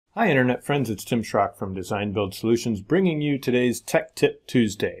Hi Internet friends, it's Tim Schrock from Design Build Solutions bringing you today's Tech Tip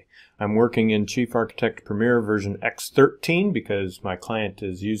Tuesday. I'm working in Chief Architect Premiere version X13 because my client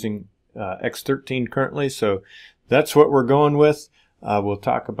is using X13 currently, so that's what we're going with. We'll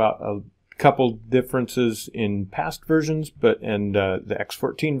talk about a couple differences in past versions and the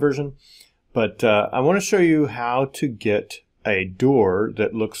X14 version, but I want to show you how to get a door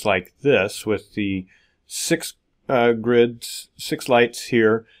that looks like this with the six grids, 6 lights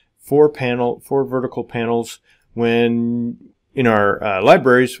here, 4 vertical panels, when in our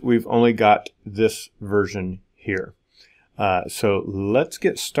libraries we've only got this version here. So let's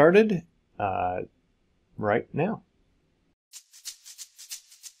get started right now.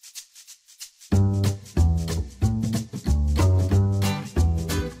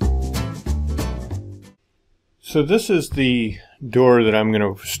 So this is the door that I'm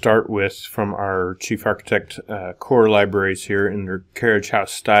going to start with from our Chief Architect core libraries here in their Carriage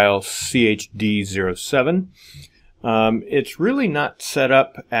House style CHD07. It's really not set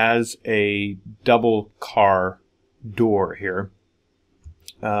up as a double car door here.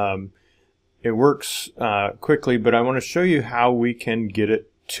 It works quickly, but I want to show you how we can get it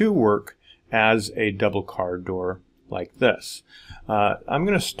to work as a double car door like this. I'm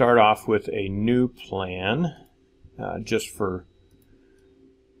going to start off with a new plan. Just for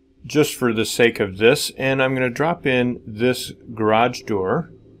the sake of this, and I'm going to drop in this garage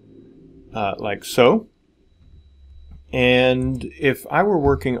door like so. And if I were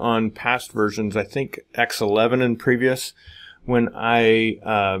working on past versions, I think X11 and previous, when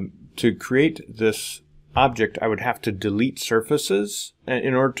to create this object, I would have to delete surfaces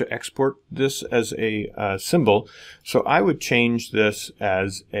in order to export this as a symbol. So I would change this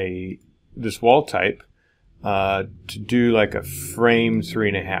as this wall type to do like a frame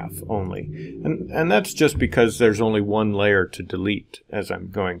 3.5 only, and that's just because there's only one layer to delete as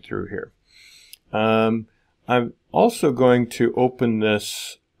I'm going through here. I'm also going to open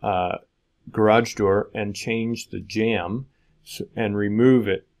this garage door and change the jam and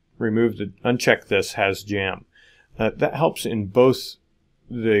uncheck this has jam. That helps in both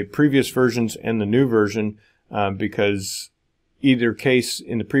the previous versions and the new version because either case,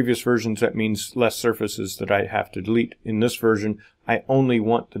 in the previous versions, that means less surfaces that I have to delete. In this version, I only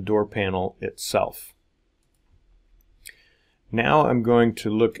want the door panel itself. Now I'm going to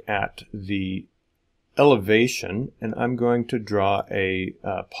look at the elevation, and I'm going to draw a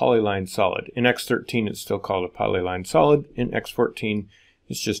polyline solid. In X13, it's still called a polyline solid. In X14,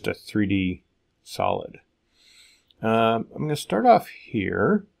 it's just a 3D solid. I'm going to start off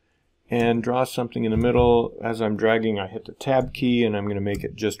here and draw something in the middle. As I'm dragging, I hit the tab key, and I'm going to make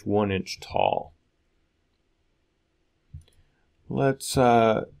it just 1 inch tall. That's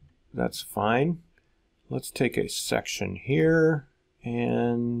fine. Let's take a section here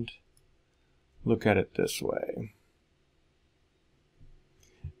and look at it this way.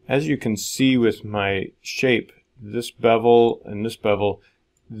 As you can see with my shape, this bevel and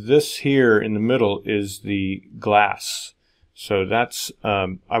this here in the middle is the glass. So that's,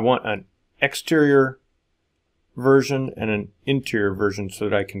 I want an exterior version and an interior version so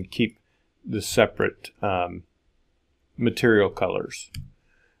that I can keep the separate material colors.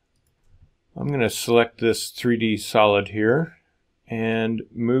 I'm going to select this 3D solid here and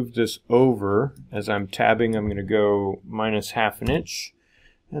move this over. As I'm tabbing, I'm going to go -1/2 inch,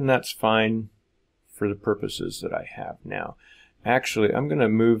 and that's fine for the purposes that I have now. Actually, I'm going to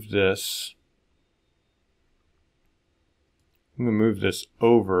move this. I'm going to move this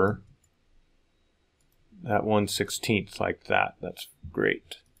over that 1/16 like that. That's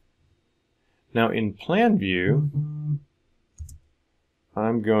great. Now in plan view,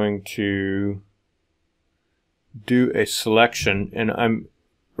 I'm going to do a selection, and I'm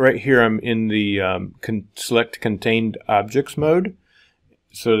right here. I'm in the select contained objects mode,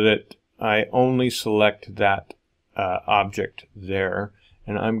 so that I only select that object there.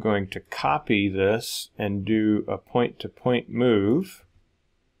 And I'm going to copy this and do a point-to-point move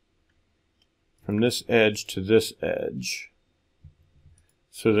from this edge to this edge,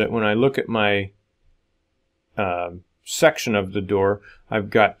 so that when I look at my section of the door,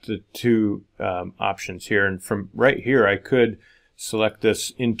 I've got the two options here. And from right here, I could select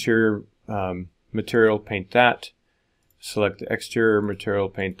this interior material, paint that, select the exterior material,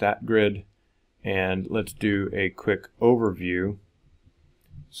 paint that grid, and let's do a quick overview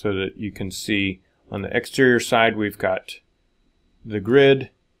so that you can see on the exterior side we've got the grid,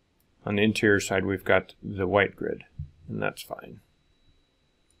 on the interior side we've got the white grid, and that's fine.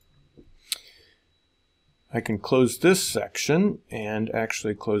 I can close this section and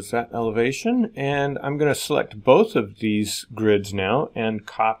actually close that elevation, and I'm going to select both of these grids now and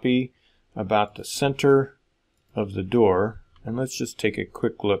copy about the center of the door, and let's just take a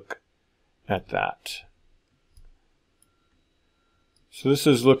quick look at that. So this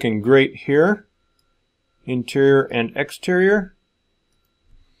is looking great here, interior and exterior.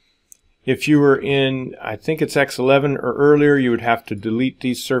 If you were in, I think it's X11 or earlier, you would have to delete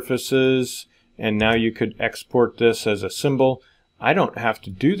these surfaces, and now you could export this as a symbol. I don't have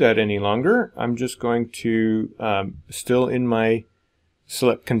to do that any longer. I'm just going to, still in my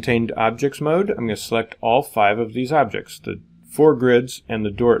select contained objects mode, I'm going to select all 5 of these objects, the 4 grids and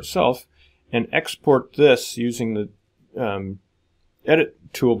the door itself, and export this using the edit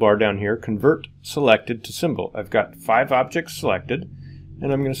toolbar down here, convert selected to symbol. I've got 5 objects selected,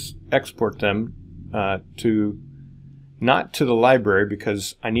 and I'm going to export them not to the library,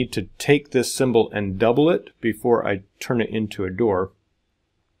 because I need to take this symbol and double it before I turn it into a door.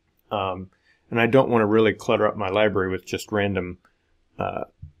 And I don't want to really clutter up my library with just random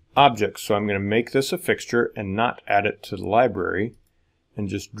objects, so I'm going to make this a fixture and not add it to the library and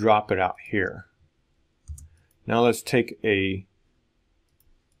just drop it out here. Now let's take a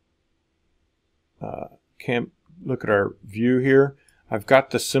look at our view here. I've got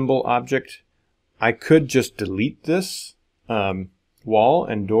the symbol object. I could just delete this wall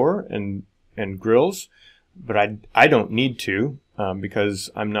and door and grills, but I don't need to because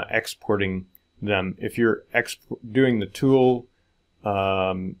I'm not exporting them. If you're doing the tool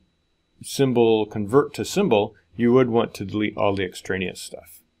symbol convert to symbol, you would want to delete all the extraneous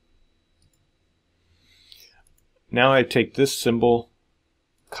stuff. Now I take this symbol,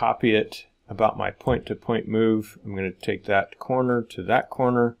 copy it about my point-to-point move. I'm going to take that corner to that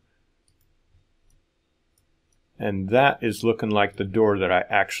corner, and that is looking like the door that I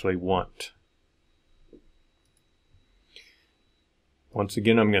actually want. Once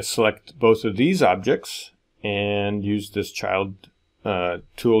again, I'm going to select both of these objects and use this child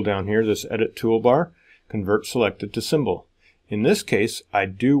tool down here, this edit toolbar, convert selected to symbol. In this case, I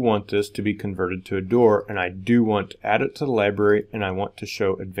do want this to be converted to a door, and I do want to add it to the library, and I want to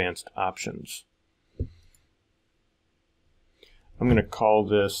show advanced options. I'm going to call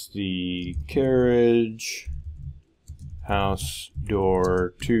this the carriage, house,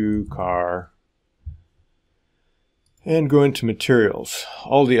 door, 2 car, and go into materials.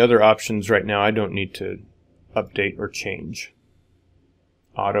 All the other options right now I don't need to update or change.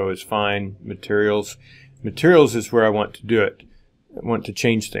 Auto is fine. Materials is where I want to do it. I want to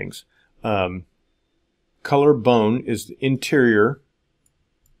change things. Color bone is the interior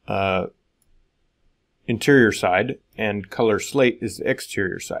side, and color slate is the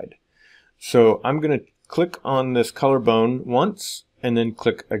exterior side. So I'm going to click on this color bone once and then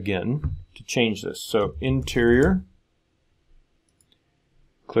click again to change this. So interior,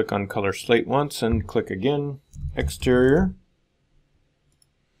 click on color slate once and click again. Exterior,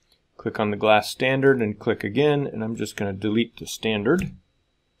 click on the glass standard and click again, and I'm just going to delete the standard.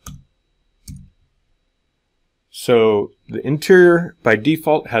 So the interior by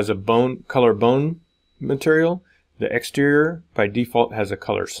default has a color bone material, the exterior by default has a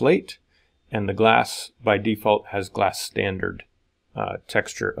color slate, and the glass by default has glass standard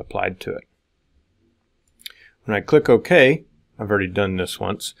texture applied to it. When I click OK, I've already done this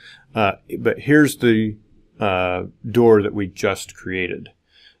once, but here's the door that we just created.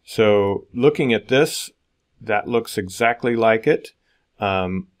 So looking at this, that looks exactly like it.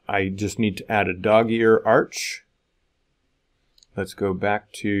 I just need to add a dog ear arch. Let's go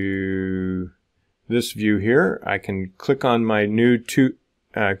back to this view here. I can click on my new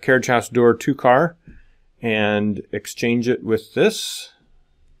carriage house door 2 car and exchange it with this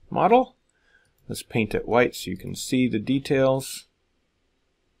model. Let's paint it white so you can see the details.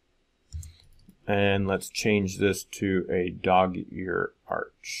 And let's change this to a dog ear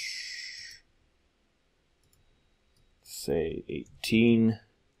arch. Say 18.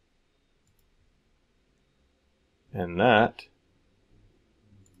 And that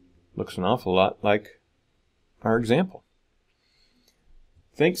looks an awful lot like our example.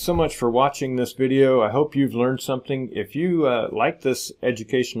 Thanks so much for watching this video. I hope you've learned something. If you like this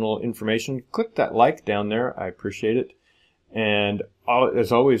educational information, click that like down there. I appreciate it. And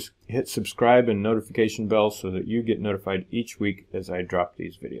as always, hit subscribe and notification bell so that you get notified each week as I drop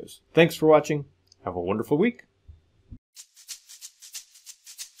these videos. Thanks for watching. Have a wonderful week.